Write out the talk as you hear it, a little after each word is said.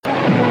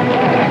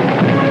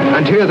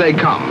And here they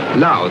come.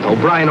 Louth,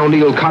 O'Brien,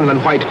 O'Neill, Conlon,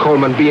 White,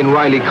 Coleman, Bean,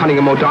 Riley,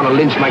 Cunningham, O'Donnell,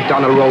 Lynch,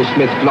 McDonnell, Rose,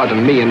 Smith, Flood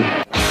and Meehan.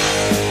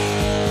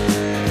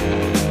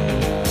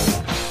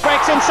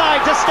 Breaks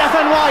inside to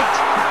Stephen White.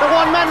 The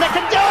one man that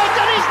can do it,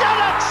 and he's done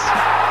it!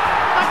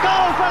 A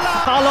goal for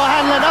Louth. Paulo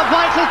Hanlon, a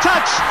vital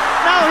touch.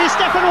 Now he's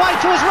Stephen White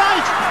to his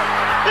right.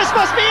 This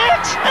must be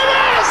it! It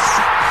is!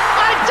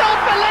 I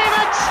don't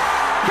believe it!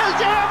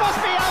 Kildare must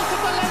be out of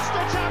the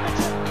Leinster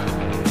Championship.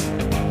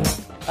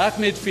 At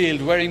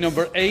midfield, wearing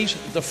number 8,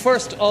 the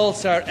first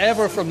All-Star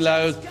ever from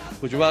Louth,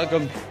 would you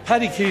welcome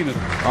Paddy Keenan.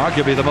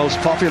 Arguably the most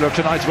popular of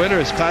tonight's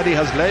winners, Paddy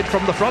has led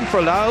from the front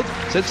for Louth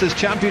since his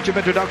championship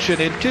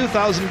introduction in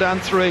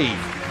 2003.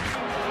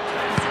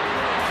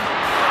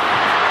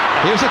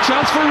 Here's a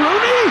chance for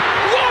Rooney.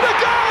 What a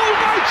goal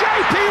by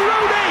JP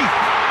Rooney!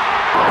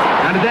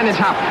 And then it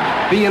happened.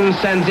 Bean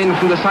sends in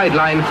from the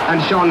sideline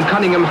and Sean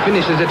Cunningham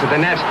finishes it to the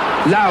net.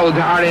 Louth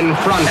are in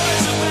front.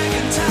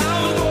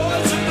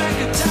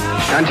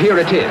 And here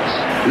it is.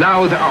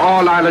 Louth are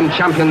All-Ireland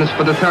champions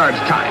for the third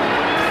time.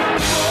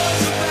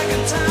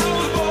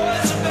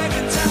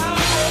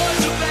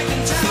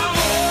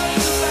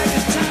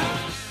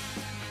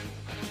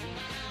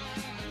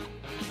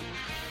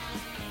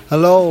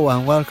 Hello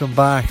and welcome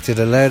back to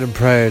the Loud and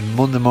Proud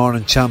Monday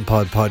Morning Champ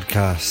Pod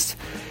podcast.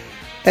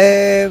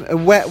 A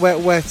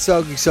wet,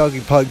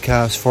 soggy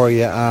podcast for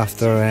you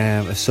after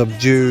a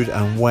subdued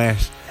and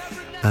wet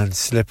and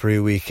slippery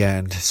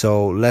weekend.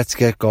 So let's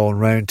get going.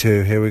 Round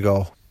 2, here we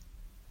go.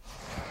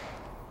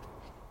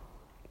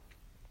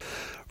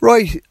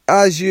 Right,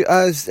 as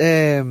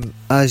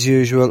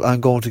usual,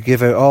 I'm going to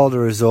give out all the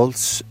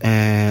results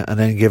and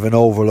then give an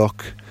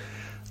overlook.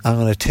 I'm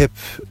going to tip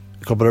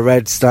a couple of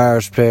Red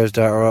Stars players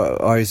that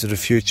are eyes of the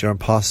future and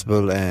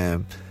possible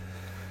Loud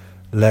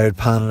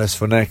panellists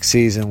for next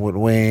season with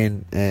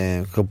Wayne,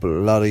 a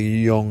lot of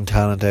young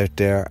talent out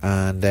there,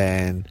 and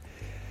then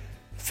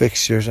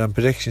fixtures and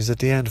predictions at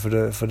the end for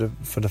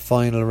the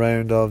final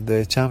round of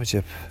the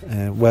championship.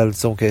 Well, in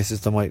some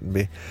cases there mightn't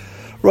be.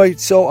 Right,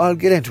 so I'll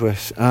get into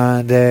it.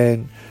 And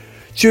then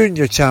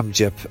junior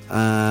championship,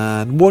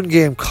 and one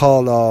game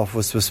called off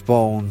was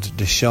postponed.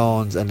 The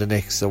Shawns and the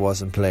Knicks that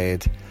wasn't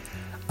played.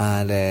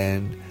 And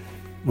then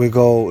we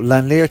go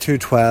Lanlear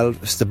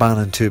 2-12,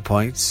 Stabannon 2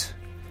 points,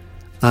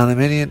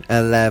 Anaminian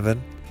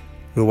 11,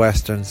 the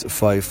Westerns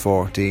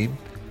 5-14.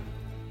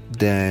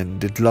 Then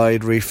the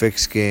Glyde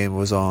refix game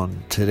was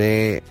on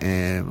today.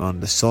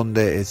 On the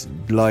Sunday it's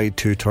Glyde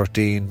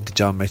 2-13, the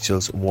John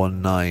Mitchells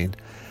 1-9.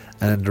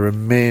 And then the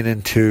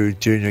remaining 2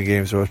 junior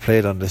games that were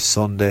played on this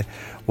Sunday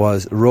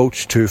was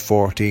Roach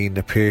 2-14,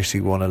 the Piercy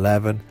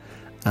 1-11,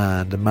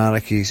 and the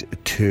Malachis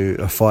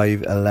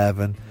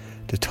 5-11.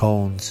 The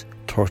Tones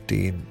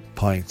 13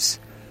 points.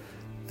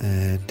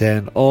 And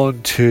then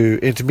on to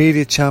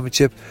intermediate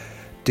championship.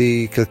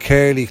 The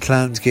Kilkerley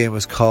Clans game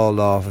was called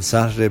off on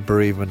Saturday,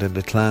 bereavement in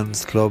the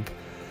Clans club.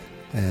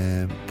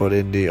 But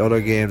in the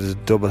other games, there's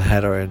a double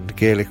header in the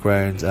Gaelic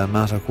rounds, and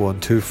Mattock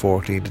won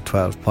 2-14 to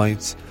 12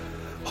 points.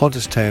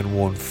 Hunterstown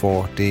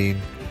 1-14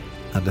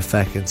 and the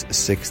Feckins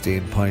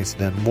 16 points.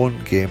 And then one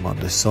game on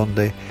this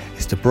Sunday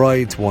is the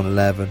Brides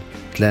 1-11,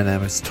 Glen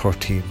Emmett's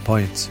 13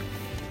 points.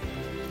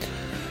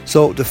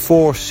 So the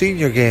 4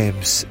 senior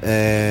games,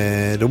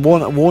 the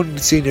one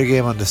senior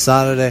game on the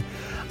Saturday,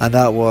 and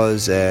that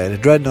was the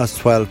Dreadnoughts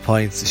 12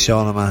 points, the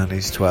Sean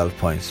O'Mahony's 12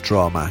 points,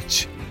 draw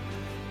match.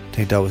 I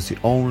think that was the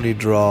only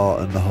draw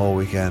in the whole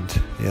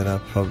weekend. Yeah,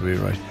 that's probably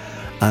right.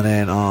 And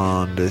then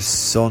on the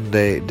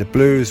Sunday, the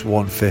Blues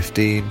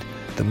 1-15,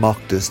 the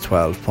Mocktas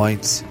 12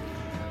 points,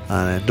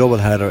 and a double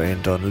header in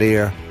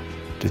Dunleer.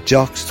 The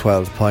Jocks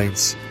 12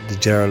 points, the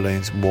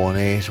Geraldines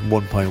 1-8,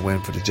 1 point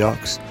win for the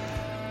Jocks,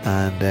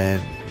 and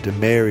then the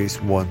Marys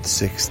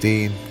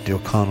 1-16, the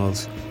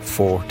O'Connells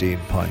 14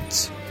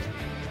 points.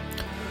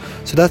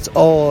 So that's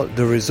all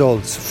the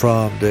results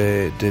from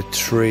the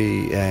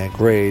 3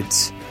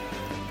 grades.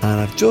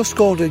 And I'm just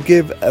going to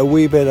give a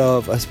wee bit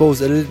of, I suppose,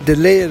 the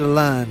lay of the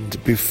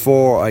land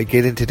before I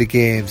get into the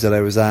games that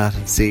I was at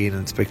and seen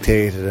and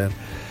spectated and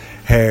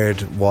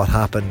heard what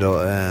happened,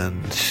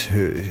 and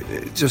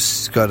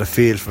just got a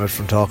feel from it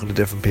from talking to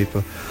different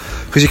people,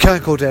 because you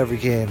can't go to every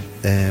game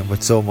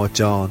with so much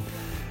on.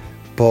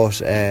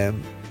 But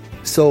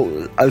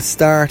so I'll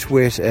start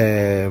with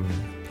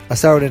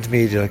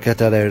intermediate. I'll get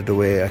that out of the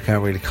way. I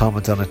can't really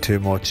comment on it too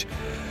much,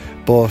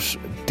 but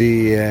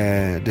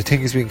the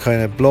thing has been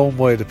kind of blown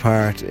wide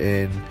apart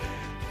in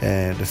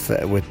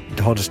with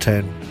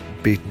Hunterstown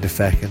beating the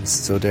Feckins.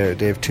 So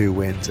they have 2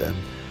 wins, and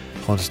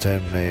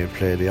Hunterstown may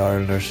play the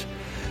Irelanders,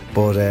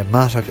 but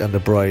Mattock and the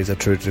Brides are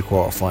through to the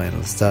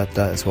quarterfinals. That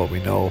is what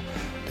we know.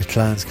 The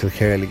Clans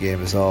Kilkerley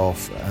game is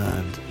off,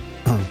 and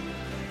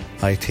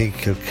I think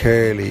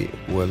Kilkerley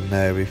will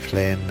now be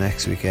playing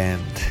next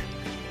weekend.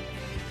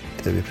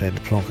 They'll be playing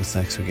the Plunkets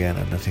next weekend,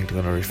 and I think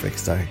they're going to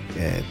refix that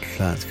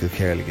Clans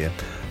Kilkerley game.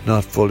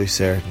 Not fully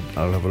certain.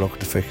 I'll have a look at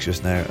the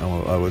fixtures now, and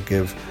I will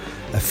give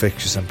a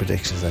fixtures and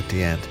predictions at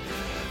the end.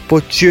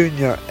 But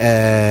junior,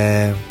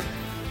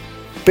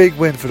 big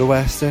win for the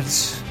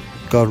Westerns.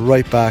 Got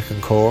right back on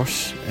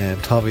course.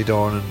 Tommy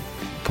Dornan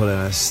put in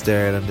a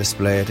sterling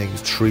display. I think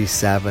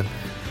 3-7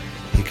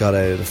 he got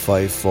out of the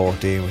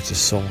 5-14, which is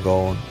some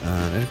going.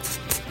 And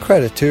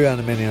credit to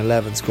Anamini,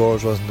 11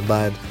 scores wasn't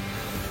bad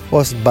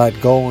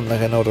going.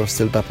 Like, I know they were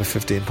still back by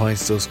 15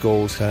 points. Those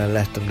goals kind of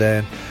let them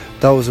down.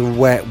 That was a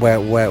wet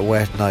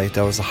night.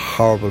 That was a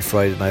horrible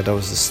Friday night. That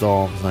was the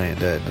Storms night,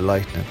 the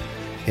lightning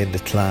in the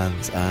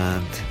Clans,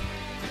 and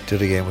the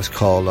other game was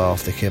called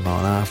off. They came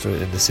on after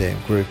it in the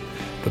same group,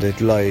 but it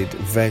lied.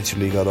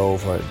 Eventually got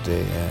over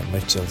the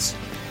Mitchells,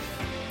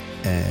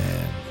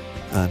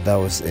 and that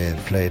was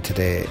played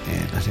today.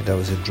 I think that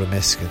was in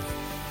Dromiskin.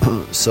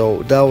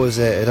 So that was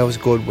a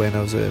good win.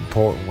 That was an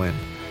important win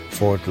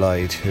for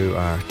Glyde, who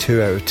are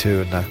 2 out of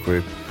 2 in that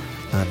group,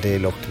 and they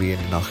look to be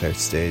in the knockout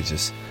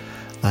stages.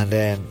 And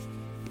then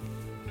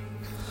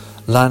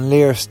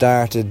Lanlear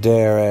started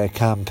their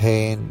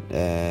campaign,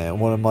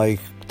 one of my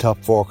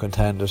top 4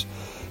 contenders.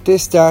 They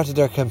started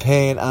their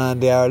campaign,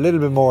 and they are a little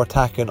bit more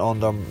attacking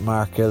under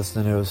Mark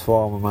Gilson, who was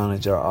former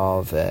manager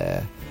of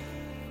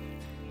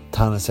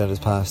Tannenstown this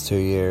past 2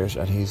 years,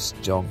 and he's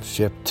jumped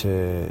ship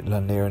to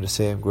Lanlear in the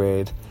same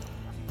grade,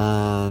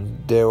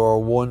 and they were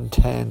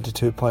 110 to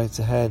 2 points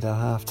ahead at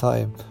half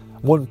time.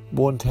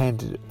 110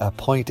 to a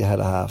point ahead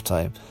at half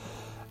time.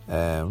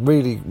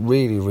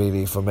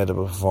 Really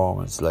formidable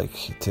performance,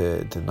 like,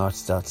 to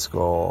notch that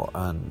score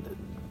and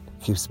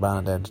keeps the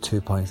band down to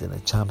 2 points in a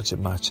championship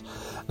match.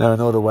 Now, I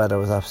know the weather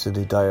was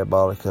absolutely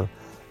diabolical.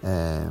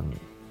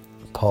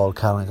 Paul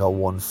Callan got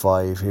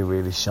 1-5. He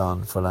really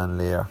shone for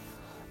Lanlear.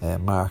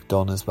 Mark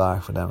Dunn is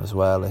back for them as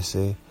well, I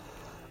see,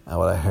 and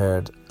what I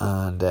heard.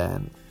 And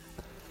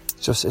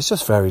it's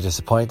just very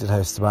disappointed how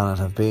Stabannon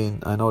have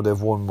been. I know they've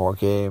one more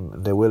game.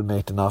 They will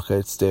make the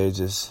knockout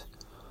stages,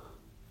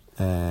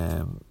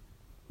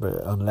 but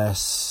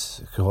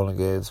unless Cuchulainn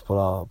Gaels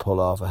pull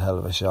off a hell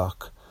of a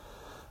shock.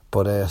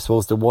 But I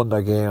suppose they won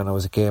their game, and it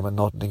was a game of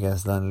nothing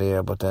against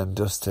Lanlear. But then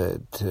just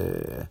to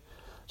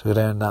go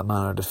down in that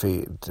manner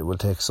defeat, it will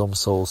take some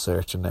soul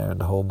searching there in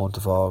the whole month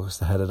of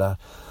August ahead of that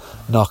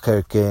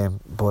knockout game.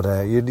 But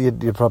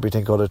you'd probably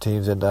think other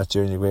teams in that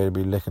junior grade would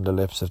be licking their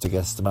lips if they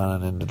get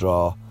Stabannon in the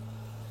draw.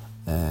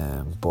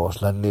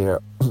 But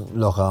Lanlear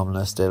look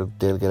ominous. They'll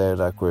get out of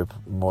that group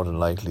more than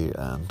likely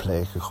and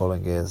play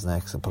Cuchulainn Gaels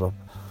next and put up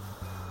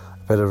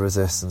a bit of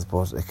resistance,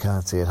 but I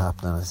can't see it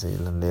happening. I see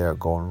Lanlear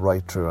going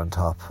right through on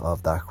top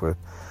of that group.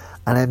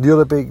 And then the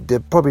other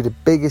probably the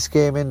biggest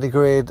game in the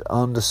grade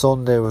on the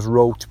Sunday was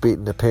Roach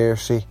beating the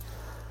Piercy,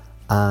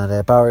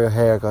 and Barry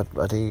O'Hare got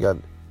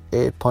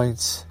 8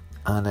 points,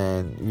 and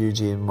then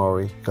Eugene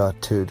Murray got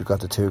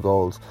the 2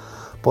 goals.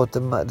 But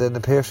then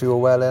the Piercy were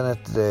well in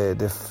it.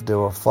 They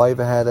were 5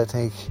 ahead, I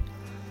think.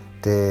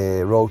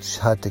 The Roach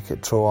had to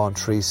throw on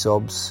 3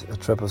 subs, a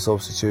triple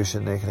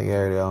substitution, making it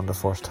early on the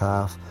first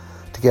half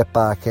to get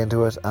back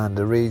into it, and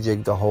they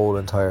rejigged the whole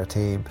entire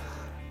team.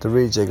 The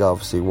rejig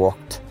obviously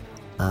worked,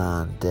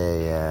 and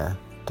they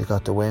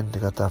got the win. They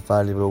got that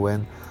valuable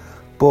win.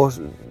 But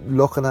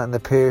looking at the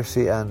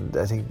Piercy, and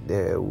I think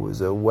there was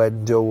a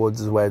wedding, Joe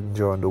Woods' wedding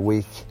during the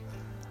week,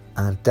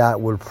 and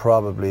that will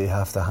probably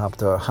have to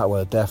hamper,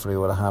 well, definitely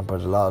would have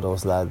hampered a lot of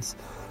those lads'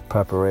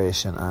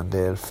 preparation, and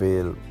they'll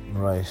feel,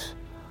 right,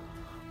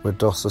 we'll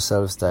dust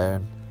ourselves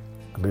down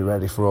and be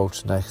ready for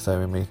Roach next time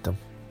we meet them.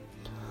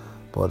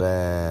 But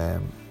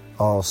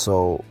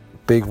also,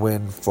 big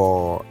win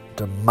for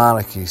the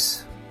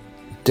Malachis.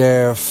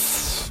 They're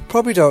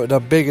probably the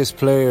biggest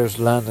players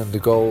landing the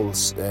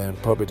goals, and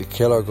probably the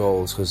killer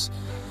goals, because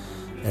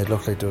it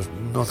looked like there was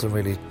nothing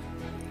really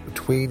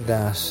between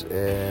that.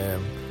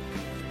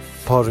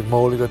 Padraig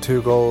Moley got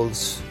 2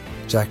 goals,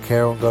 Jack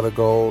Caron got a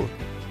goal,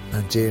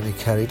 and Jamie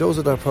Kelly. Those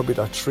are probably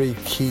the 3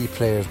 key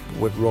players,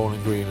 with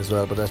Ronan Green as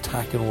well. But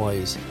attacking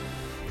wise,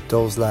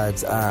 those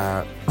lads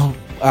are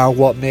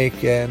what make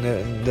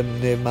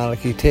the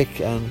Malachy tick,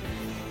 and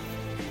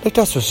like,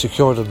 that's what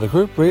secured them the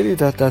group, really.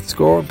 That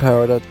scoring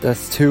power.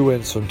 That's 2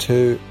 wins from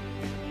 2,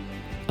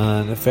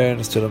 and in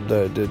fairness to them,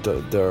 they're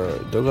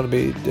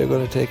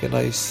going to take a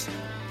nice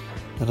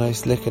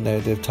licking now.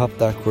 They've topped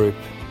that group,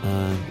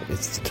 and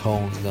it's the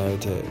Tones now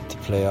to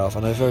play off.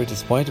 And I was very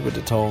disappointed with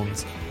the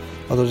Tones,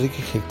 although they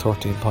could kick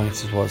 13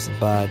 points, it wasn't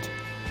bad.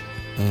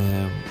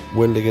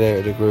 Will they get out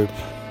of the group?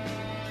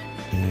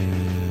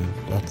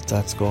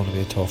 That's going to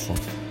be a tough one.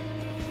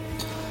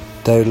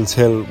 Dowdall's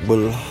Hill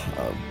will.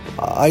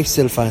 I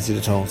still fancy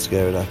the Tones to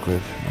get out of that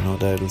group. I know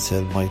Dowdall's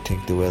Hill might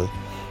think they will,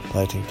 but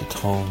I think the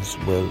Tones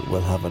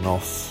will have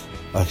enough.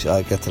 Actually,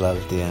 I'll get to that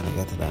at the end. I'll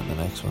get to that in the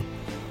next one.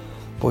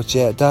 But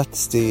yeah,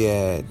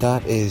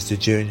 that is the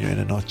junior in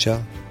a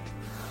nutshell.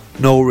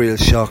 No real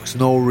shocks,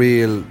 no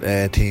real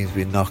teams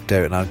being knocked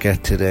out, and I'll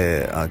get to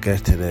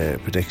the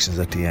predictions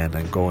at the end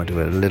and go into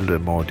it a little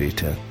bit more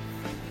detail.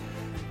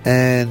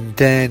 And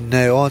then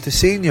now on to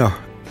senior,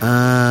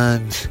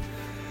 and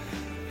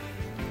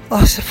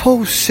I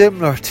suppose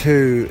similar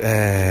to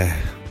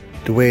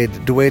the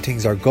way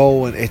things are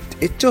going,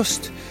 it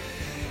just,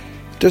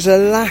 there's a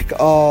lack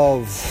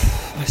of,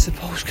 I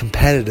suppose,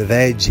 competitive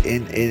edge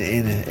in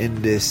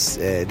this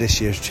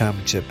year's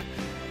championship.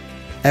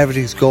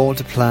 everything's going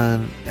to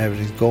plan,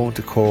 everything's going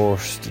to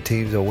course. The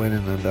teams are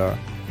winning and they're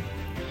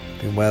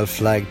being well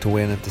flagged to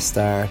win at the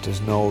start.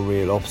 There's no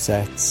real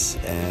upsets,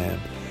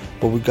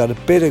 but we've got a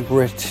bit of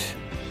grit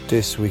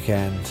this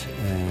weekend.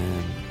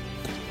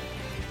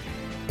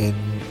 In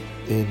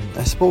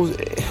I suppose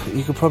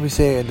you could probably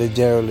say in the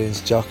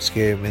Geraldines Jocks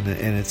game in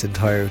its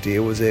entirety, it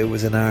was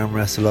an arm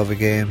wrestle of a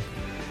game.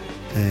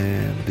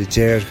 The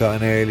Gers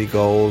got an early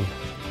goal,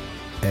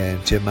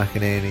 and Jim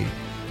McEnany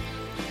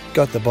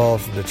got the ball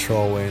from the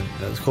throw in.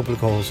 There was a couple of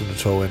goals from the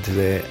throw in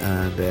today,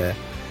 and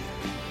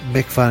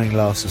Mick Fanning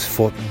lost his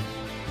footing.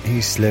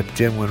 He slipped,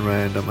 Jim went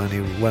round him, and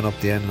he went up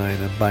the end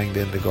line and banged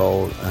in the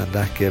goal, and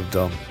that gave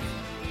them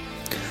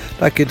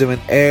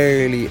an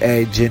early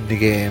edge in the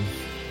game,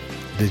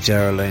 the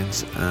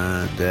Geraldines,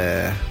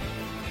 and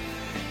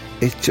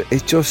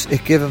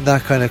it gave them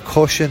that kind of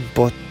cushion.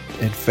 But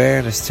in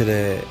fairness to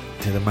the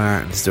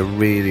Martins, they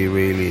really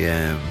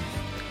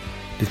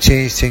they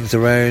changed things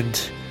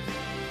around.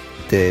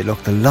 They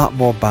looked a lot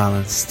more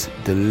balanced.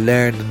 They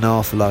learned an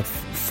awful lot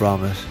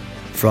from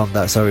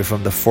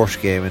the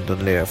first game in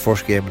Dunleer,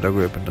 first game in their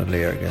group in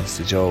Dunleer against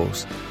the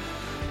Joes.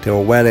 They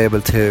were well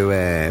able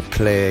to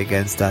play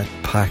against that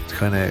packed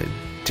kind of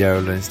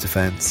Geraldines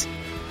defence,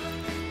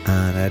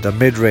 and their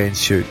mid-range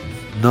shooting,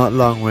 not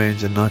long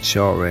range and not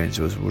short range,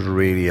 was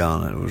really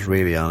on it. It was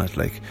really on it.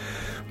 Like,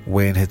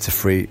 Wayne hits a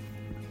free,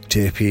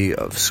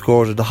 JP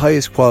scored at the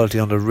highest quality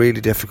under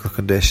really difficult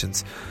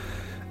conditions.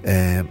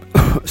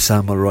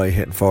 Samuel Roy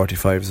hitting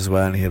 45s as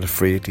well, and he had a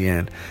free at the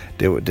end.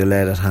 They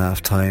led at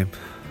half time.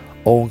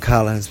 Owen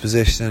Callahan's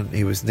position,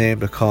 he was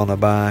named a corner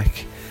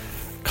back,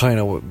 kind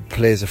of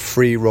plays a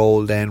free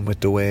role then with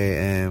the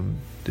way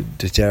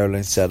the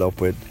Geraldines set up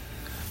with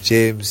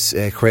James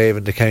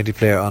Craven, the county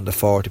player, on the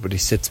 40, but he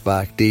sits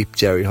back deep.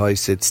 Jerry Hoy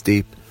sits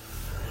deep.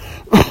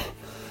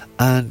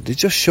 And they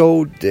just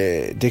showed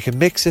they can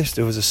mix it.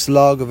 There was a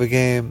slog of a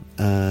game,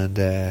 and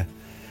they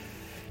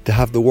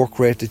have the work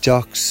rate, the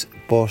Jocks,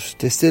 but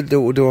they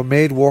were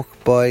made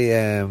work by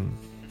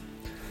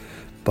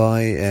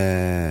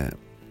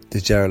the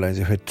Geraldines,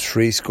 who had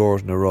 3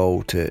 scores in a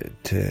row to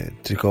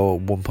go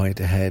 1 point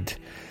ahead,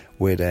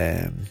 with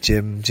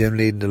Jim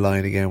leading the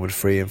line again with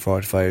free and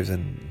 45s,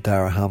 and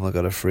Dara Hamill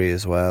got a free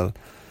as well,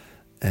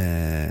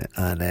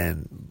 and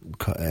then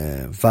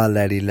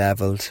Valetti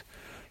levelled.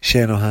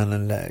 Shane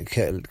O'Hanlon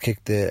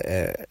kicked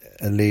a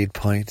lead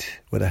point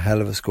with a hell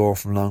of a score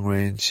from long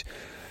range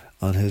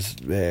on his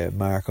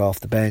mark off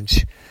the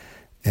bench.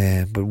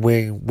 But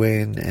Wayne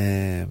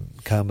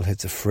Campbell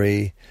hits a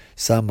free.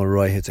 Samuel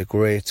Roy hits a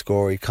great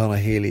score. Conor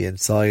Healy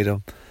inside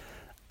him,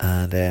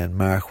 and then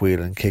Mark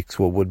Whelan kicks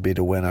what would be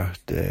the winner,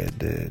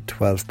 the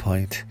 12th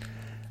point.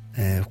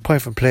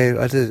 Point from play.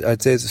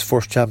 I'd say it's his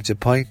first championship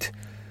point.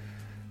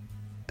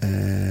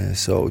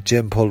 So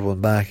Jim pulled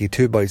one back. He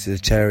 2 bites of the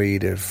cherry.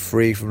 They're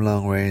free from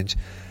long range.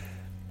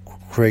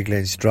 Craig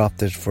Lynch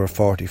dropped it for a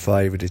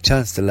 45 with a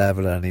chance to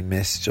level it, and he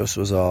missed. Just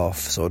was off.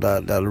 So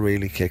that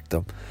really kicked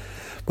them.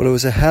 But it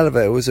was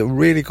it was a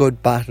really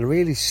good battle,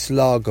 really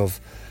slog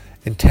of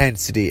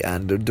intensity,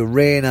 and the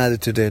rain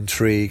added to the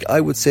intrigue. I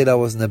would say that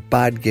wasn't a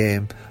bad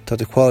game. I thought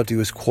the quality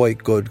was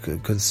quite good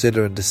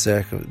considering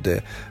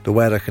the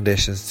weather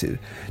conditions.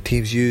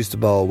 Teams used the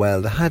ball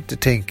well. They had to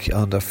think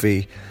on their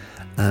feet,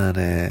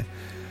 and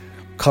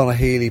Conor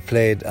Healy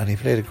played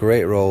a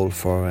great role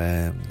for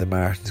the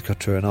Martins.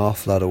 Got through an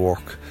awful lot of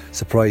work.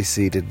 Surprised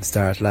he didn't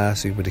start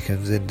last week, but he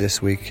comes in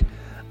this week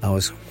and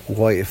was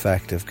quite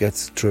effective.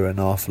 Gets through an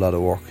awful lot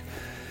of work.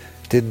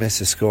 Did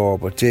miss a score,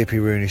 but JP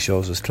Rooney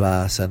shows his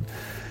class, and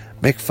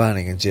Mick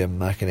Fanning and Jim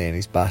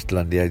McEnany's battle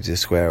on the edge of the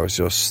square was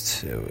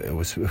just it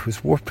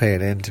was worth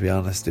paying in, to be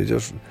honest. They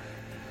just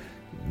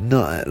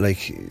not like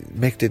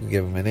Mick didn't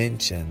give him an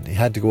inch, and he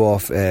had to go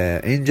off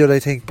injured, I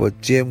think,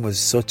 but Jim was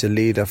such a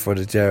leader for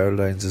the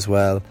Geraldines as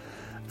well,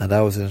 and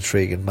that was an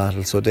intriguing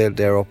battle. So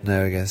they're up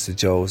now against the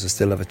Joes. They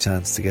still have a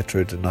chance to get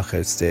through the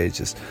knockout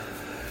stages.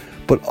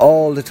 But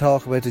all the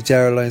talk about the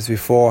Geraldines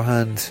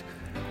beforehand,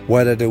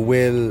 whether they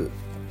will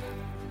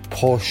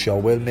push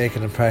or will make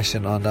an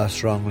impression on that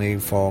strong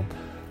league form,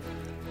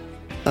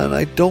 and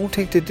I don't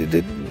think they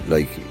didn't,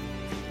 like,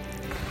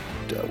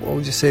 what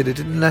would you say, they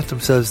didn't let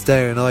themselves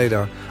down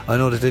either. I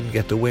know they didn't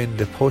get the win.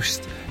 They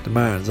pushed the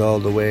Martins all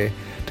the way.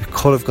 They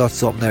could have got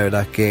something out of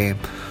that game.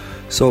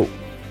 So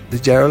the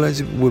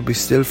Geraldines would be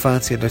still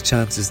fancying their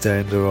chances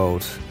down the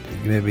road.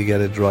 Maybe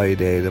get a dry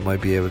day, they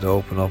might be able to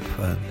open up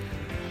and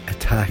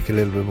attack a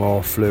little bit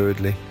more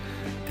fluidly.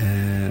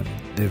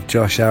 They've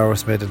Josh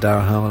Arrowsmith and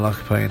Darragh Hamill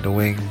occupying the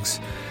wings.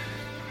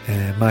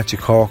 Matthew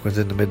Corcoran's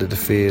in the middle of the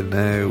field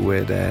now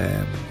with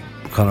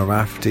Conor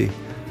Rafferty.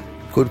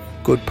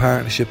 Good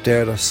partnership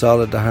there. They're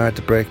solid, they're hard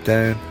to break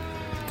down.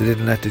 They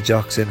didn't let the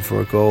Jocks in for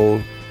a goal,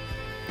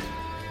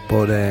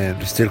 but they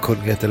still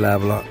couldn't get the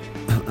level up.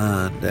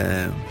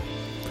 And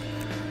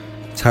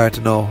it's hard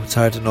to know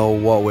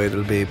what way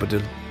it'll be, but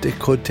they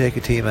could take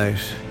a team out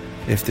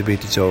if they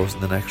beat the Joes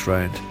in the next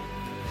round.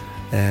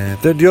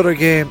 Then the other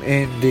game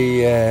in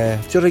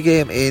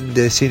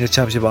the Senior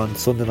Championship on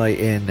Sunday night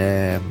in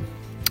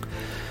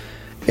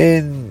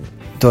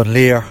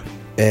Dunleer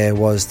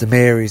was the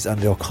Marys and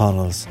the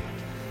O'Connells.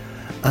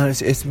 And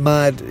it's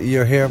mad.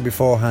 You're hearing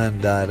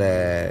beforehand that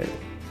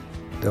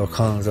the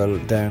O'Connells are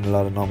down a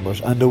lot of numbers,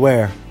 and they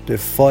were. The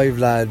 5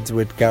 lads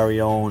with Gary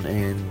Owen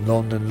in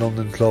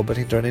London club. I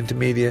think they're an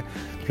intermediate,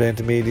 play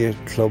intermediate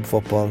club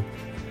football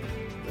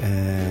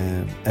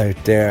out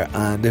there,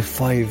 and the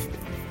 5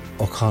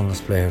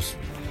 O'Connell's players,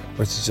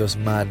 which is just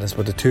madness.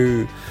 But the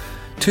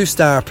two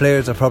star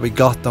players that probably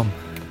got them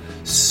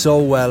so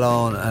well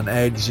on an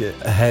edge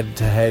head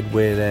to head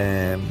with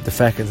the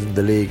Feckins in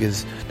the league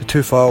is the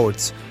 2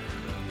 forwards,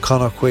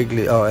 Robert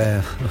Quigley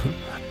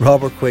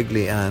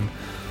and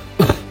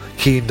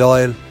Cian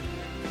Doyle.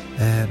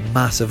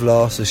 Massive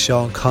losses.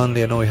 Sean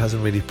Connolly, I know he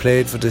hasn't really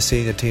played for the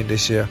senior team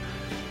this year.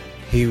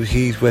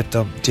 He's with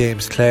them.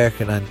 James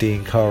Clarkin and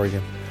Dean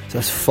Corrigan. So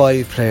that's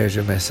 5 players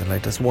you're missing.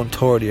 Like, that's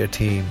 1/3 of your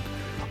team.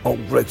 Oh,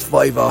 like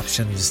 5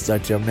 options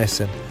that you're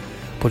missing.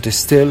 But they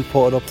still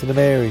put it up to the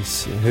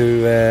Marys,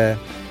 who were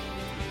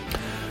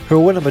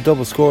winning by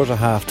double scores at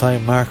half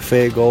time. Mark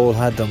Fay goal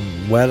had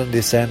them well in the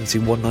ascendancy,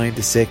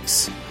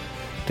 196.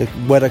 The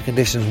weather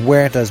conditions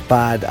weren't as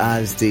bad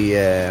as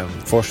the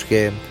first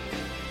game,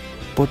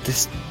 but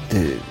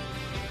they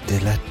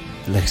let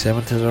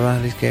Lexington to the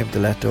Rally's game. They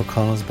let the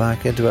O'Connells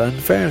back into it. And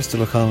in fairness to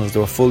the O'Connells, they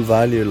were full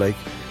value. Like,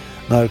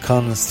 Niall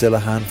Connell's still a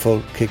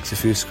handful, kicks a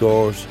few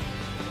scores.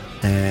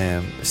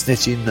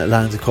 Snitchy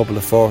lands a couple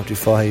of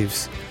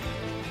 45s.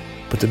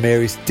 But the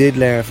Marys did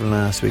learn from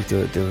last week.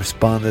 They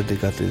responded. They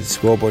got the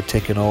scoreboard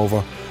ticking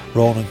over.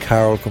 Ronan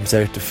Carroll comes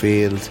out the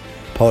field.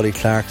 Paddy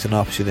Clarkson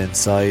option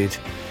inside.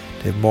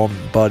 They have more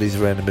bodies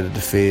around the middle of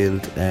the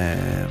field.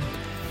 And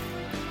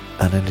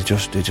then they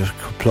just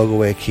plug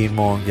away. Cian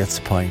Moore gets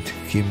the point.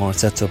 Cian Moore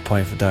sets up a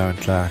point for Darren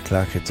Clark.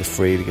 Clark hits a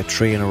free. They get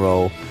 3 in a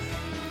row,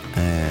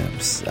 and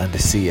they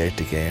see out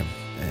the game.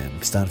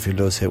 Stanfield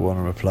does hit one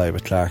in reply,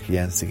 but Clark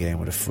ends the game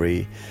with a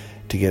free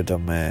to give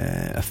them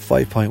a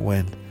 5-point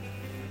win.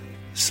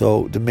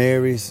 So the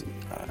Marys,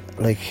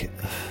 like,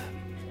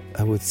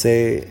 I would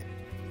say,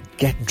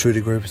 getting through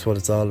the group is what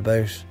it's all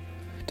about.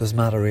 Doesn't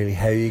matter really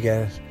how you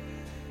get it.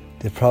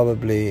 They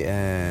probably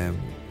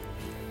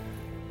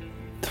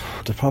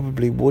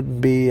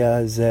wouldn't be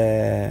as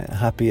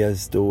happy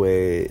as the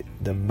way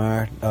the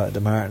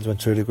Martins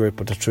went through the group,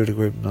 but they're through the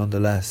group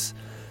nonetheless.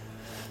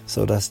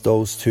 So that's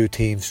those 2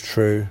 teams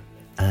through,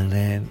 and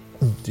then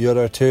the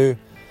other 2.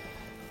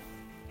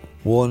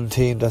 One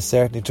team that's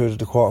certainly through to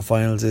the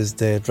quarterfinals is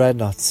the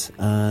Dreadnoughts,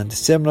 and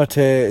similar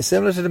to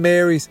the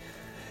Marys,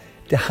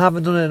 they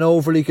haven't done it in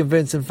overly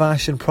convincing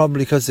fashion,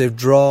 probably because they've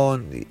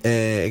drawn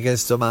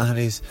against the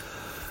O'Mahony's.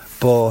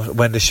 But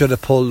when they should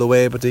have pulled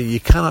away, but you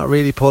cannot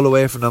really pull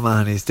away from the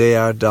O'Mahony's. They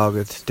are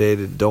dogged. They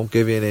don't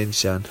give you an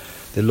inch, and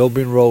they love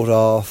being wrote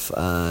off.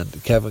 And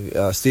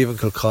Stephen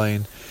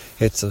Kilcoyne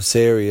hit some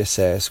serious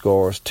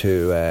scores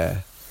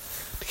to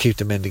keep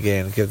them in the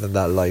game and give them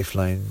that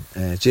lifeline.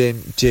 Jay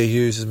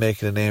Hughes is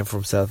making a name for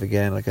himself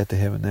again. I'll get to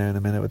him in there in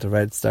a minute with the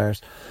Red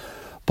Stars.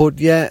 But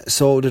yeah,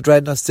 so the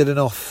Dreadnoughts did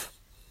enough.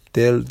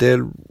 They'll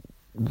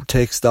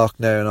take stock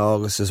now in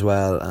August as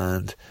well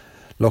and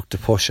look to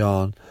push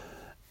on.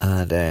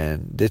 And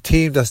the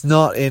team that's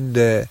not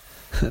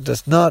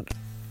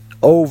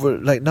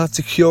not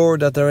secure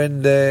that they're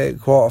in the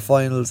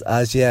quarterfinals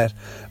as yet,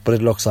 but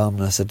it looks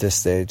ominous at this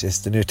stage. It's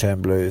the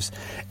Newtown Blues.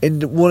 In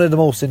one of the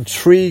most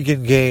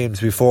intriguing games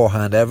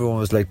beforehand, everyone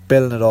was like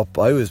building it up.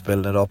 I was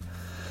building it up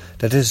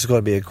that this is going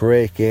to be a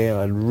great game.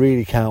 I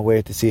really can't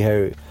wait to see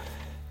how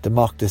the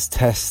Mocktas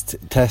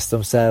test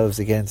themselves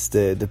against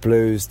the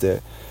Blues,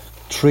 the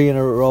 3 in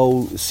a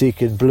row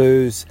seeking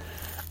Blues,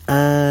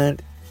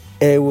 and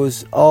it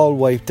was all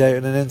wiped out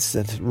in an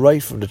instant,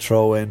 right from the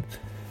throw-in.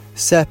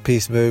 Set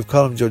piece move,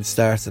 Colin Judge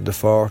starts in the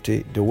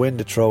 40, they win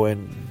the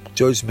throw-in,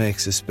 Judge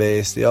makes the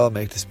space, they all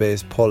make the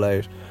space, pull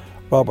out.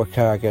 Robert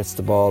Carr gets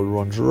the ball,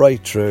 runs right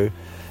through.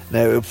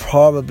 Now, it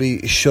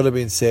probably should have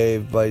been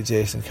saved by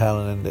Jason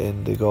Callan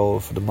in the goal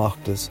for the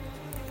Mocktas,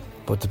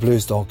 but the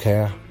Blues don't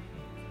care.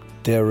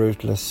 They're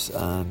ruthless,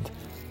 and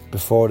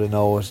before they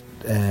know it,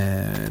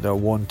 they're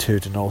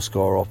 1-2 to no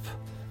score up.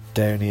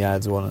 Downey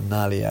adds one and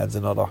Nally adds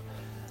another.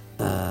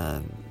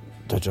 And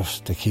they're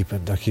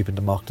keeping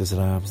the Mocktas at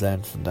arm's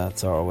length from that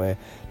sort of way.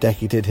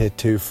 Decky did hit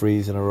 2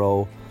 frees in a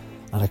row,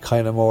 and it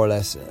kind of more or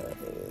less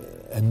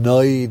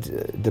annoyed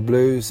the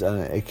Blues,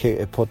 and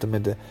it put them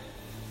into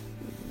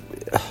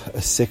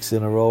a 6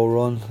 in a row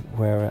run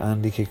where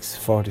Andy kicks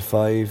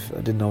 45. I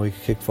didn't know he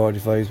could kick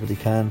 45s, but he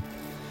can.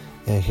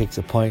 He kicks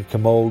a point.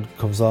 Commode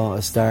comes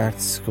on,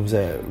 comes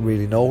out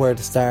really nowhere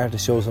to start. It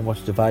shows how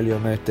much the value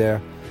I'm out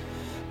there.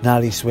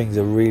 Nally swings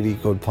a really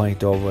good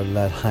point over and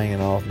let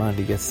hanging off.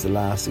 Mandy gets the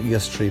last. He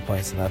gets 3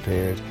 points in that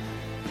period,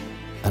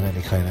 and then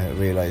he kind of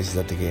realises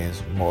that the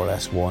game's more or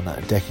less won.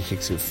 Decky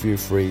kicks a few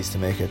frees to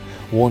make it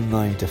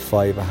 1-9 to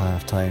 5 at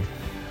half time.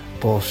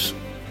 But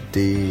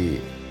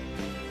the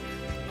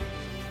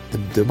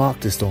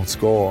Mocktas don't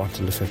score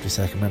until the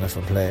 52nd minute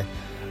from play,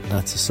 and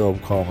that's a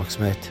sub, Cormac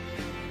Smith.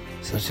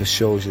 So it just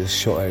shows you the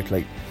shutout.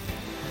 Like,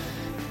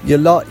 You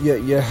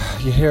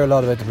hear a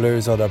lot about the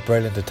Blues. They're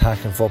brilliant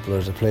attacking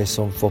footballers. They play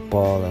some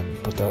football,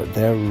 but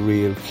their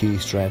real key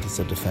strength is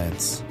their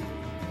defence,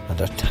 and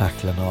they're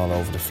tackling all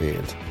over the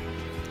field.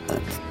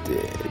 And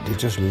they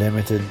just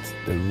limited.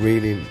 They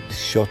really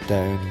shut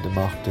down the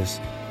Mockters.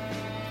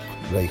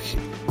 Like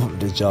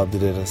the job they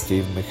did on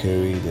Stephen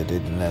McCurry, they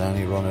didn't let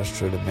any runners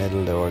through the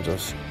middle. They were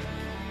just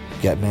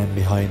get men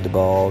behind the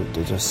ball.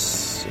 They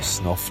just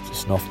snuffed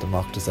the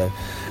Mockters out.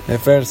 Now, in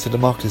fairness to the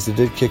Mockters, they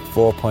did kick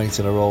 4 points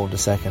in a row in the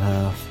second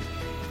half,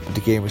 but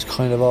the game was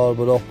kind of all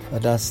but up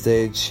at that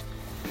stage.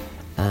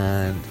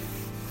 But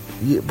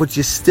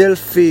you still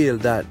feel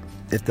that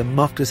if the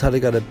Mockters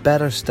had got a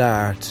better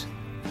start,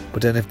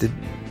 but then if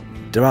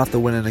they're after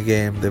winning a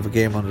game, they have a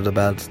game under the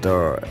belt,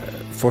 their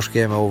first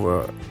game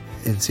over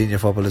in senior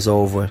football is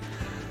over,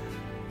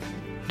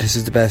 this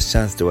is the best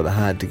chance they would have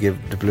had to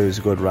give the Blues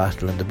a good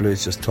rattle, and the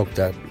Blues just took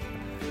that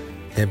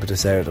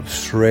impetus out of them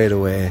straight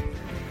away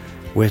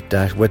with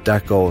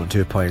that goal and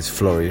 2 points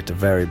flurry at the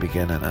very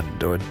beginning,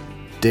 and they were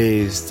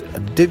dazed,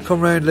 and it did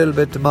come round a little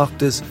bit. The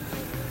Mockters,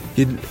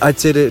 I'd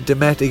say they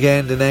met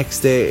again the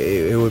next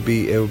day, it would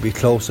be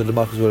closer. The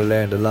Mockters would have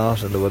learned a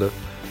lot, and they would have,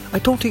 I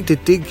don't think they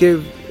did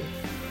give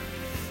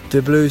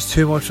the Blues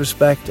too much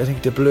respect. I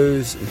think the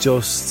Blues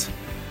just,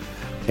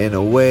 in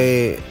a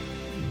way,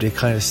 they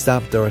kind of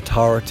stamped their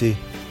authority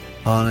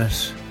on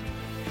it,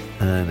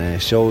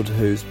 and showed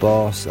who's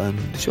boss, and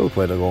showed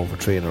why they're going for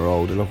 3 in a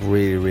row. They look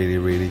really, really,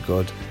 really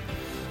good.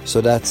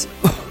 So that's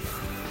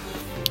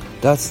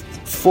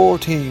 4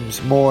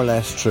 teams more or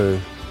less through.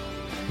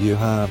 You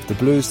have the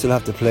Blues still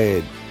have to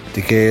play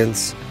the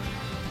Gaels,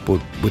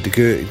 but with the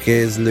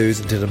Gaels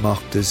losing to the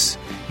Mockters,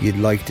 you'd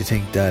like to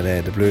think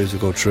that the Blues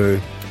will go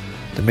through.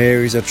 The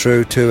Marys are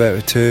through 2 out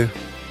of 2.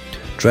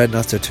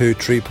 Dreadnoughts are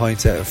 3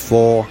 points out of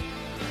 4,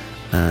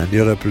 and the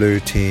other blue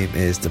team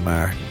is the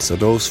Martins. So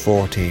those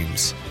 4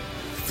 teams,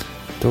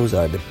 those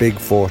are the big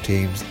 4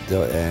 teams.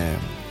 The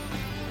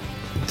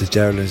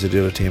Geraldines are the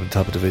other team in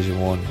top of Division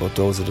 1, but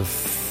those are the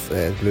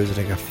Blues, I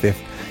think, are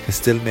 5th. Can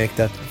still make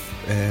that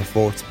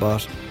 4th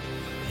spot.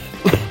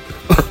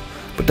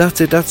 But that's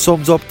it. That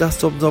sums up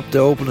the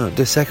opener,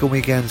 the second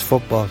weekend's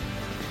football.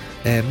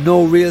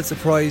 No real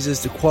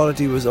surprises. The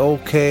quality was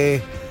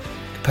okay.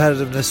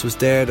 Competitiveness was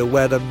there. The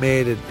weather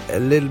made it a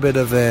little bit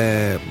of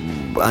a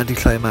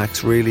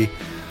anticlimax, really.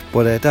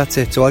 But that's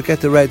it. So I'll get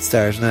the Red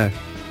Stars now.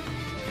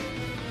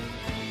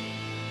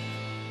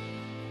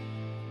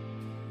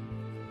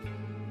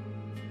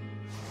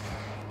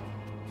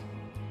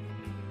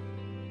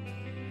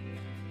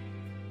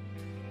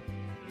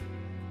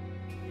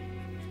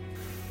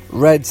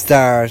 Red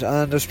Stars,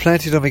 and there's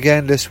plenty of them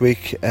again this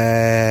week.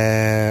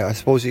 I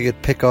suppose you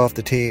could pick off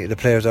the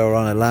players that were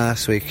on it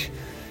last week.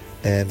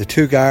 The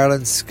 2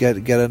 Garlands get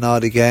a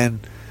nod again,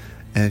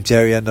 and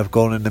Jerry ended up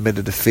going in the middle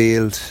of the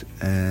field.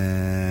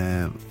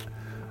 I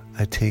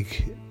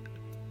think,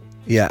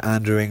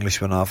 Andrew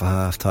English went off at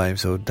half time,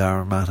 so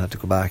Darren Mann had to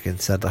go back in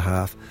centre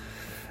half.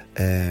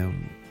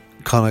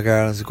 Conor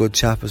Garland's a good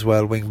chap as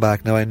well, wing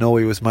back. Now I know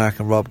he was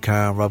marking Rob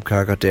Carr, and Rob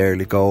Carr got the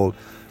early goal,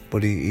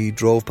 but he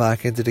drove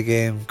back into the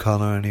game,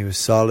 Conor, and he was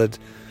solid.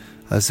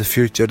 As the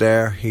future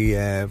there, he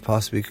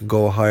possibly can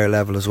go a higher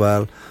level as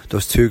well.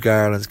 Those 2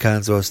 Garlands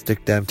can well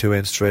stick them 2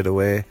 in straight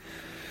away.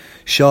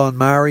 Sean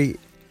Murray,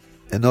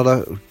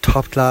 another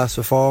top class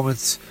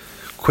performance.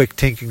 Quick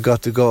thinking,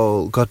 got the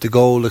goal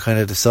that kind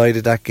of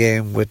decided that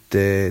game with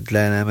the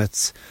Glen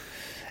Emmets.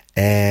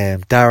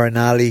 Darren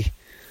Alley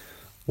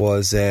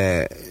was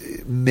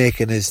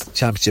making his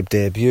championship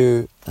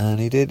debut, and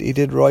he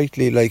did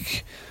rightly.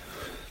 Like,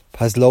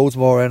 has loads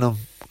more in him.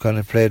 Kind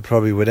of played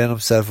probably within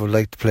himself. Would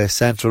like to play a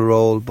central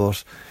role,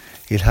 but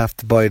he'll have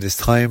to bide his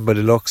time by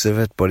the looks of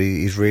it. But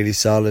he's really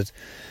solid.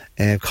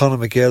 Conor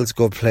McGill's a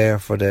good player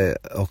for the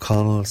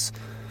O'Connells.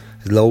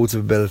 Has loads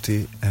of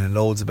ability and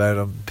loads about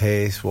him,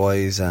 pace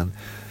wise and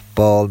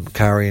ball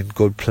carrying.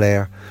 Good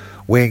player.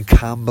 Wayne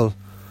Campbell,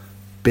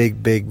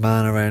 big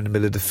man around the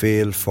middle of the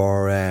field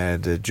for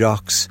the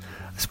Jocks.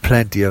 There's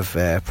plenty of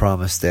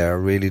promise there.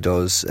 Really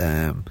does.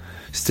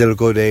 Still a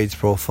good age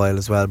profile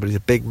as well, but he's a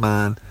big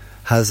man.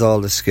 Has all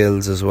the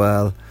skills as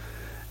well.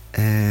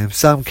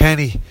 Sam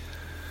Kenny,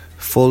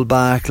 full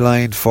back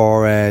line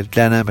for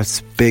Glen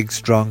Emmet's, big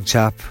strong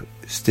chap,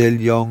 still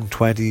young,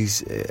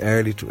 20s,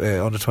 early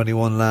under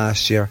 21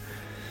 last year,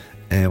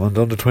 on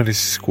the under 20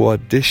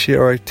 squad this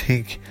year, I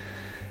think.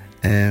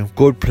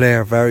 Good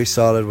player, very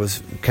solid.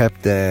 Was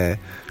kept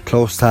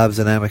close tabs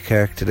on Emma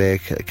Kirk today,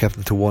 kept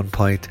him to 1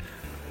 point.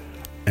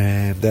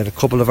 Then a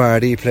couple of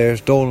RD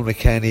players. Donald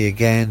McKenny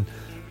again,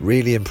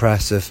 really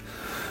impressive.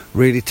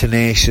 Really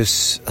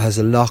tenacious, has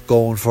a lot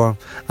going for him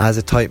as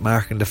a tight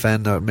marking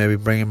defender. Maybe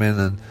bring him in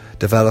and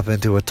develop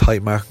into a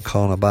tight marking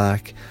corner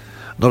back.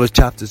 Another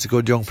chap that's a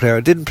good young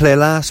player. Didn't play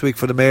last week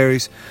for the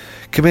Marys.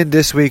 Come in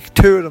this week.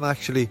 2 of them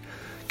actually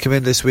come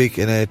in this week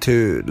in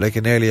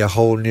nearly a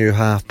whole new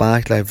half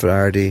back line for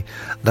RD. And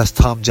that's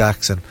Tom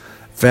Jackson.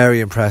 Very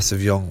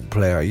impressive young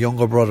player.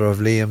 Younger brother of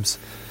Liam's.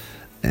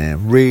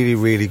 Really,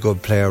 really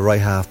good player.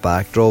 Right half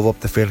back. Drove up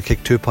the field,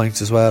 kicked 2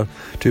 points as well.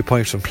 2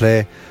 points from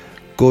play.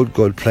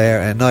 Good player.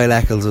 And Niall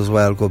Eccles as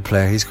well, good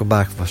player. He's come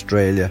back from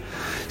Australia,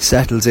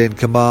 settles in,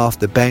 come off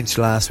the bench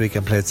last week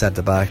and played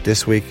centre back.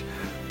 This week,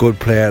 good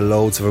player,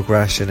 loads of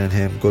aggression in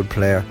him, good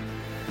player.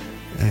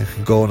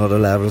 Can go another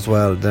level as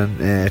well.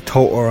 Then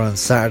Toter on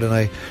Saturday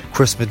night,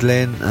 Chris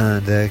Medlin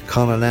and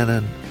Conor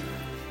Lennon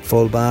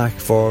full back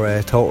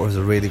for Toter is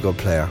a really good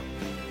player,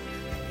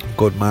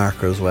 good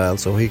marker as well,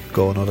 so he could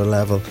go another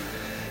level.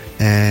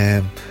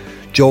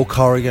 Joe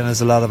Corrigan has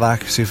a lot of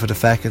accuracy for the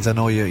Fechins. I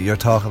know you're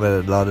talking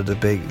about a lot of the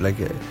big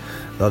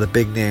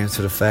names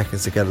for the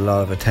Fechins to get a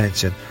lot of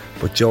attention,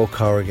 but Joe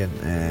Corrigan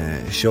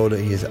showed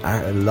that he has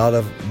a lot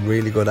of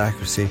really good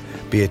accuracy,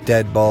 be it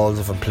dead balls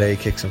or from play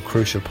kicks, some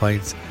crucial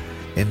points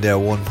in their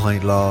 1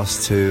 point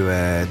loss to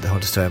the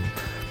Hunterstown,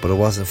 but it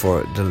wasn't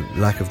for the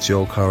lack of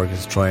Joe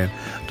Corrigan's trying.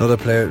 Another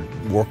player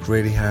worked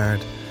really hard.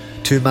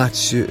 2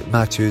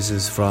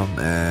 Matthews from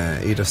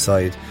either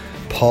side.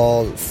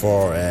 Paul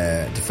for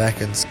the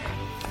Fechins,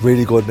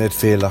 really good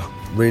midfielder,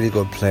 really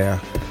good player,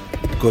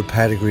 good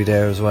pedigree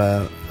there as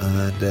well,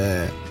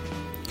 and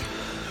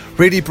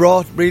really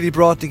brought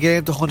the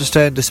game to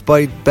Hunterstown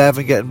despite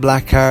Bevan getting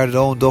black carded,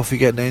 Owen Duffy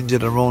getting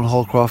injured and Rowan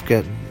Holcroft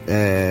getting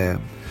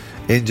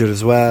injured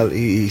as well.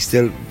 He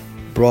still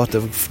brought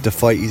the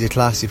fight. He's a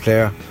classy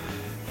player,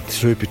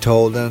 truth be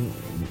told. And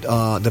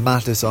the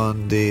Mattis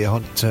on the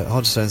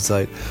Hunterstown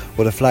side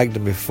would have flagged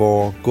him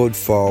before. Good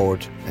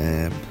forward,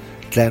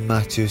 Glenn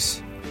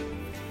Matthews,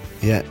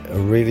 a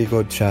really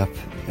good chap,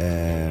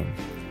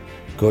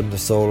 good in the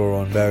solo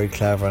run, very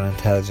clever and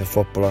intelligent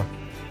footballer.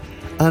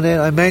 And then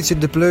I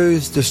mentioned the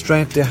Blues, the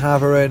strength they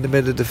have around the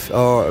middle of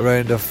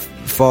around the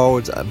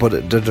forwards,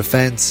 but the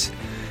defence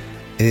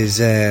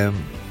is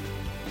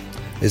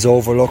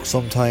overlooked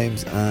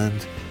sometimes.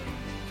 And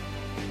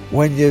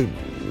when you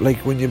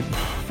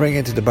bring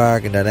into the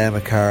bargain that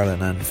Emma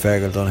Carlin and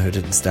Fergal Donoghue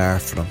didn't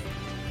start for them,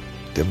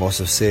 they must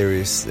have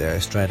serious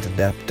strength and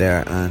depth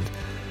there, and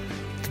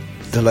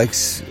the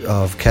likes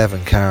of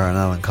Kevin Carr and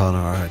Alan Connor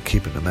are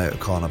keeping them out of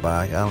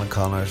cornerback. Alan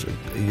Connor's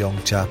a young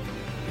chap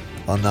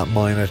on that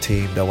minor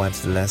team that went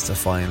to the Leinster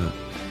final.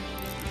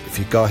 If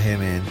you got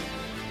him in,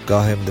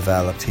 got him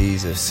developed,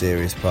 he's a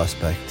serious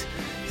prospect.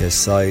 He has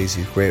size,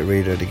 he's a great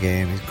reader of the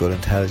game, he's a good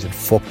intelligent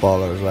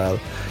footballer as well.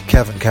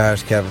 Kevin Carr,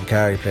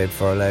 he played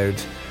for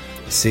Louth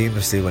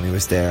seamlessly when he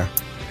was there.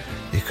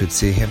 You could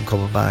see him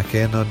coming back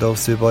in, and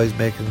those two boys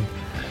making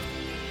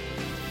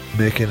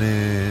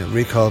a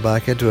recall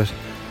back into it.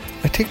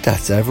 I think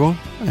that's everyone.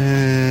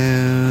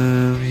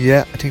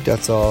 I think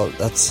that's all.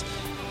 That's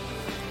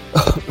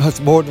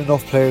more than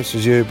enough players for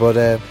you. But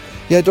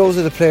those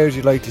are the players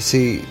you'd like to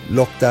see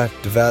looked at,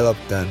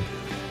 developed, and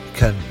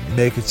can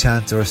make a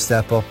chance or a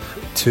step up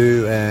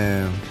to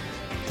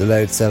the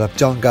Louth setup.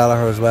 John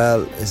Gallagher as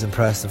well is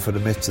impressive for the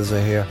Mitchells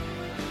I hear,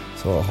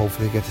 so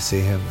hopefully get to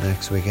see him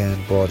next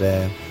weekend. But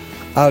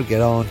I'll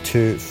get on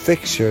to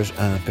fixtures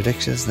and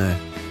predictions now.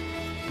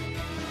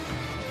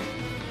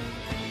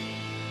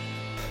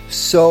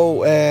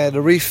 So the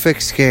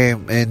refix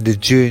game in the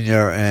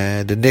junior,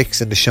 the Knicks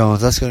and the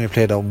Shawns, that's going to be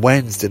played on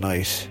Wednesday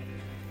night.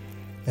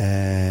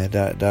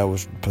 That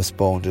was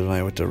postponed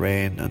tonight with the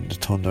rain and the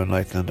thunder and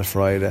lightning on the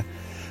Friday.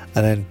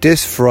 And then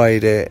this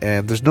Friday,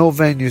 there's no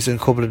venues in a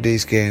couple of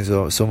these games,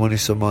 so I'm only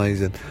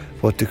surmising,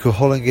 but the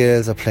Cuchulainn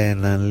Gaels are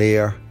playing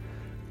Lanlear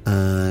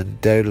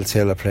and Dowdall's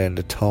Hill are playing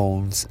the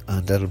Tones,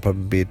 and that'll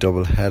probably be a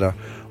double header,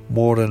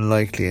 more than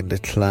likely in the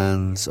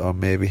Clans or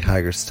maybe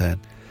Haggardstown.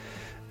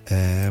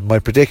 My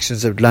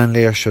predictions of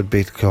Lanlear should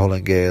beat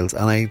Cuchulainn Gaels,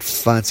 and I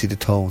fancy the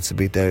Tones to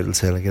beat Dowdall's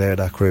Hill and get out of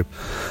that group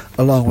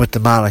along with the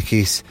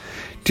Malachis.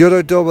 The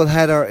other double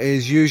header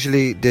is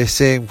usually the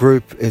same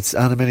group. It's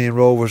Anaminian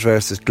Rovers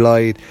versus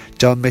Glyde,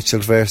 John Mitchell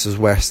versus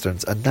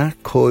Westerns, and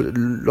that could,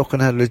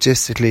 looking at it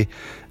logistically,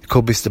 it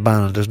could be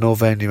Stabannon. There's no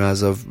venue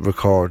as of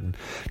recording.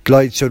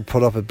 Glyde should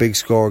put up a big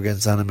score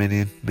against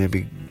Anaminian,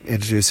 maybe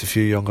introduce a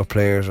few younger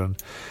players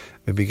and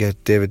maybe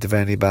get David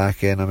Devaney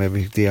back in, or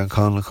maybe Dion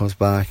Conlon comes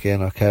back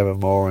in, or Kevin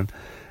Moran.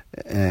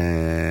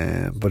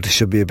 But there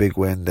should be a big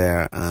win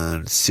there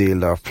and seal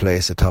their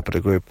place at the top of the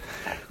group.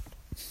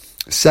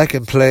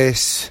 Second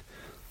place,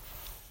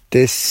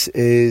 this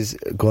is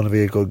going to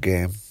be a good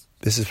game.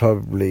 This is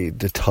probably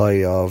the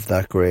tie of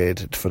that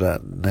grade for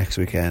that next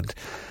weekend,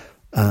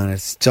 and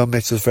it's John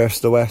Mitchell's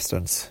versus the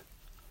Westerns.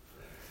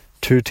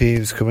 Two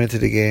teams come into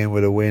the game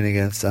with a win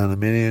against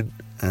Anaminian,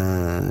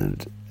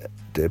 and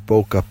they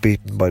both got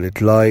beaten by the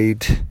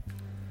Glyde.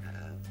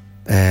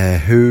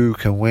 Who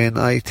can win?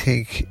 I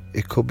think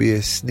it could be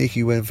a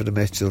sneaky win for the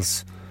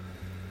Mitchells.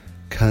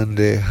 Can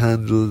they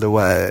handle the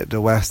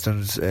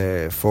Westerns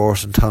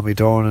force and Tommy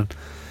Dornan?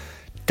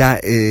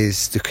 That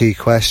is the key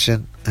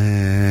question.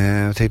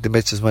 I think the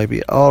Mitchells might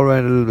be all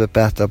round a little bit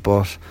better,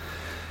 but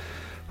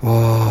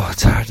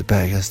it's hard to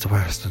bet against the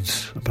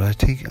Westerns. But I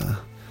think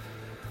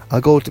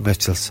I'll go with the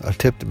Mitchells. I'll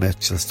tip the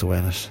Mitchells to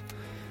win it.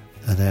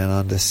 And then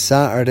on the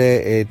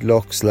Saturday, it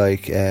looks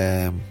like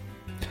there's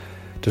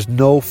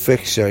no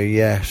fixture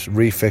yet,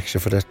 refixture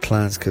for the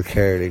Clans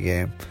Kilkerry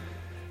game.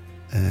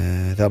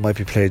 That might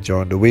be played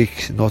during the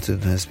week.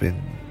 Nothing has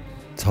been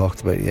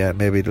talked about yet.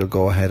 Maybe they'll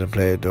go ahead and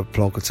play the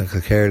Plunkets and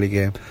Kilkerley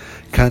game.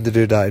 Can they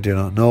do that? I do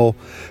not know.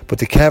 But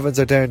the Kevins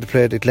are down to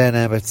play the Glen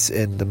Emmets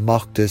in the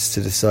Mocktas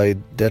to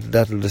decide.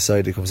 That'll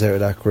decide who comes out of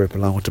that group,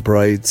 along with the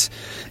Brides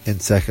in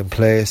second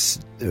place.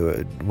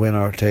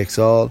 Winner takes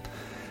all.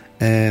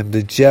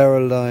 The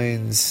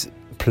Geraldines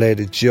play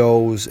the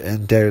Joes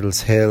in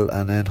Dairdle's Hill,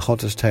 and then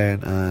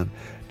Hunterstown and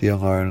the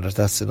Young Irelanders.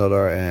 That's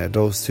another.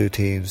 Those two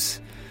teams.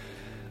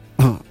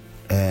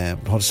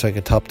 Hunterstown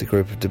can top the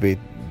group to beat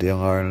the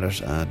Young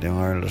Irelanders, and the Young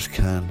Irelanders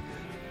can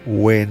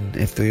win.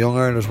 If the Young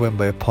Irelanders win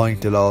by a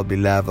point, they'll all be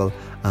level,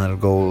 and it'll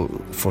go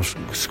for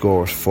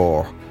scores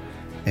 4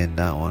 in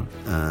that one.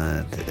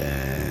 And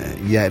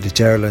the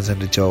Geraldines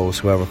and the Joes,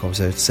 whoever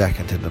comes out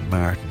second in the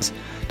Martins,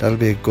 that'll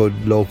be a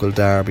good local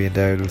derby in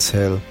Dairdle's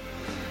Hill.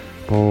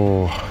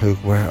 I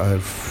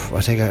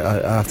think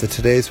after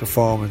today's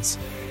performance,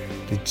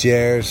 the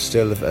Gers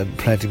still have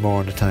plenty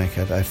more in the tank.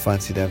 I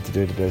fancy them to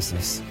do the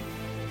business.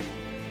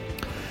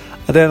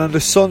 And then on the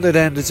Sunday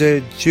then, there's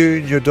a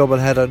junior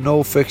doubleheader,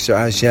 no fixture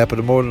as yet, but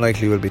it more than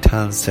likely will be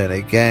Tanstown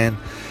again.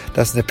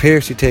 That's the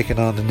Piercy taking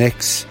on the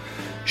Knicks.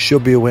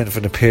 Should be a win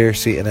for the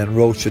Piercy, and then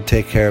Roach should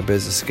take care of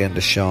business again,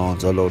 the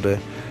Shawns, although the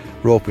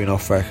ropey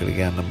enough record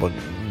again, but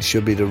it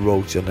should be the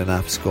Roach and the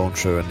Naps going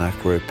through in that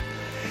group.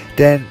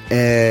 Then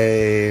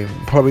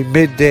probably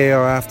midday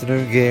or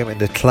afternoon game in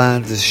the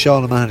Clans is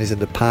Sean O'Mahony's in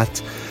the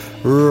Pat.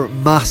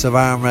 Massive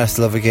arm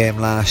wrestle of a game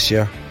last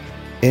year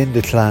in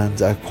the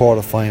Clans at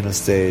quarter-final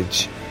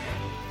stage.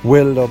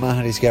 Will the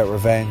O'Mahony's get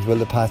revenge? Will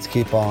the Pats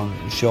keep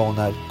on showing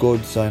that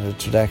good sign of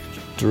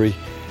trajectory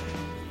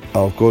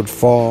of good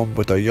form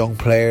with their young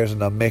players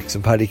and their mix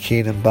and Paddy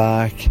Keenan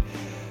back?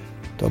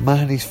 The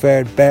O'Mahony's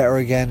fared better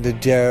again.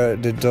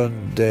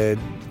 The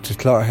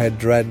Clotterhead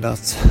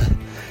Dreadnoughts.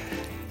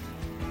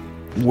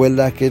 Will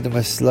that give them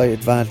a slight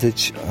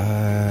advantage?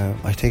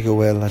 I think it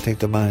will. I think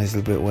the O'Mahony's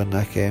will win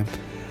that game.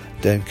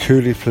 Then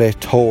Cooley play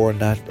Tor in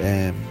that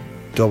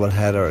double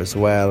header as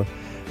well.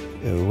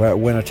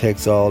 Winner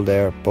takes all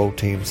there. Both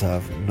teams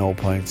have no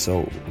points,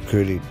 so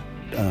Cooley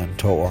and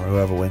Tor,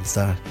 whoever wins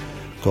that,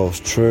 goes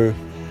through.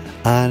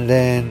 And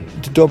then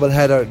the double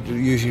header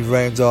usually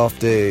rounds off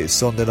the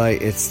Sunday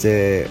night. It's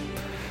the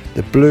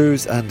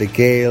Blues and the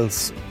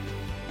Gaels.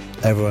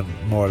 Everyone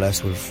more or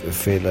less will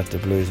feel that the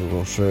Blues will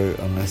go through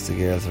unless the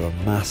Gaels have a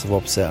massive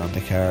upset on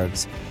the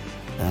cards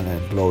and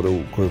then blow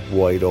the group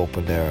wide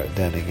open there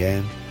then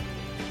again.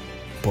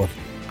 But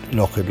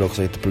look, it looks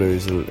like the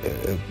Blues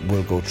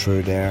will go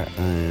through there.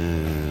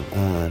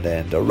 And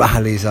then the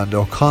Rallies and the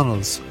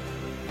O'Connells.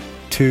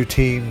 Two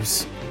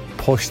teams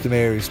push the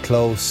Marys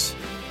close.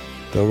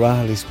 The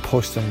Rallies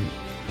push them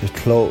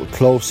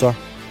closer.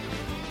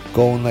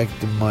 Going like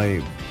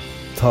my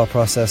thought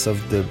process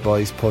of the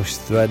boys push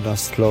the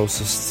Dreadnoughts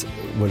closest,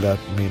 will that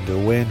mean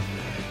they'll win?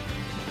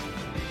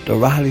 The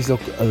Rallies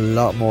look a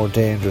lot more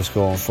dangerous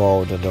going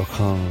forward than the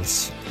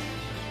O'Connells.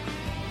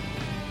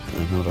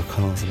 I know the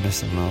O'Connells are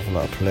missing an awful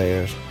lot of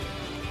players.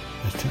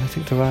 I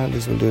think the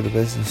Rallies will do the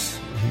business.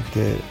 I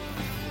think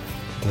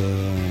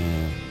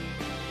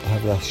they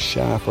have that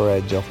sharper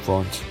edge up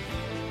front.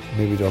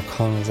 Maybe the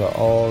O'Connells are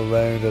all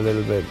round a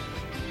little bit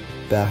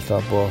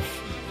better, but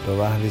the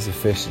Rallies'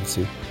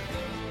 efficiency,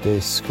 they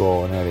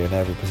score nearly in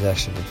every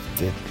possession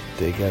that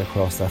they get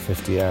across that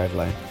 50-yard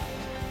line.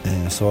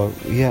 So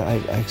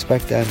I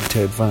expect them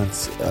to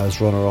advance as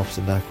runner-ups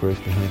in that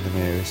group behind the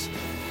Marys.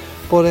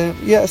 But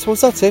I suppose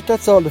that's it.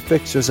 That's all the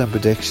fixtures and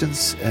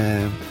predictions.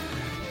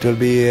 There'll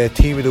be a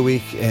team of the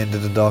week in the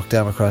Dundalk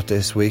Democrat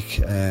this week.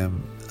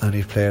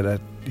 Any player that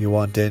you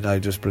want in, I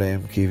just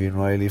blame Keevan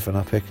Riley for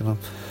not picking him,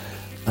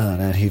 and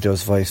then he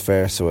does vice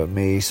versa with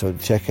me. So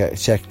check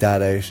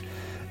that out.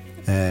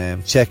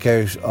 Check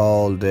out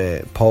all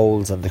the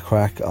polls and the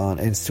crack on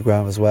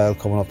Instagram as well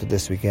coming up to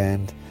this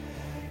weekend.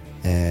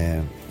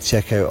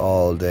 Check out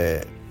all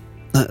the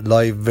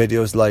live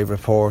videos, live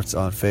reports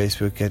on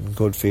Facebook, getting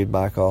good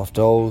feedback off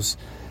those.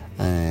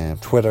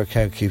 Twitter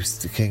account keeps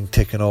the king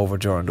ticking over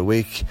during the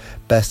week.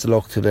 Best of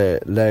luck to the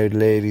Louth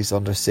ladies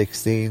under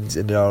 16s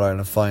in the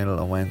All-Ireland final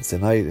on Wednesday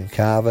night in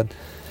Cavan.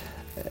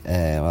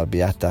 I'll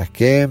be at that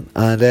game.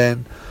 And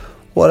then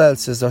what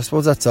else is there? I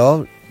suppose that's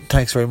all.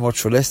 Thanks very much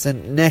for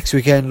listening. Next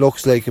weekend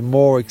looks like a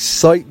more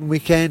exciting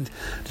weekend.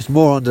 There's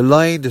more on the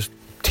line. There's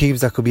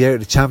teams that could be out of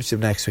the championship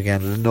next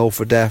weekend, and know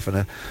for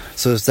definite.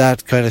 So there's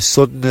that kind of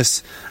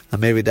suddenness,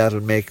 and maybe that'll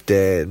make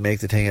the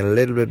thing a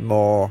little bit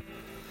more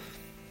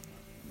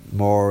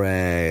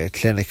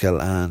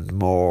clinical and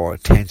more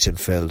tension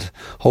filled.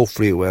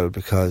 Hopefully it will,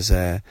 because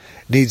it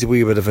needs a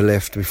wee bit of a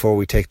lift before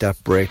we take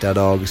that break, that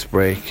August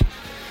break,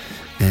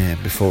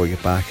 before we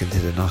get back into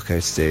the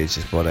knockout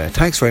stages. But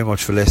thanks very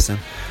much for listening.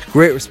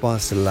 Great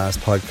response to the last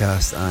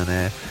podcast,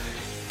 and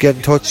get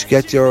in touch,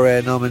 get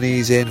your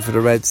nominees in for the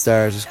Red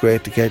Stars. It's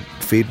great to get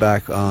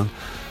feedback on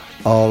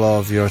all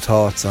of your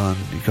thoughts on.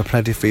 You got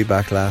plenty of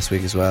feedback last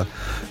week as well,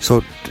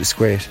 so it's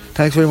great.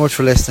 Thanks very much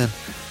for listening.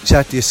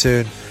 Chat to you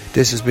soon.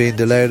 This has been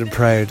the Loud and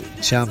Proud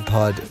Champ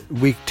Pod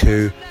Week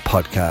 2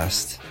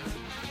 podcast.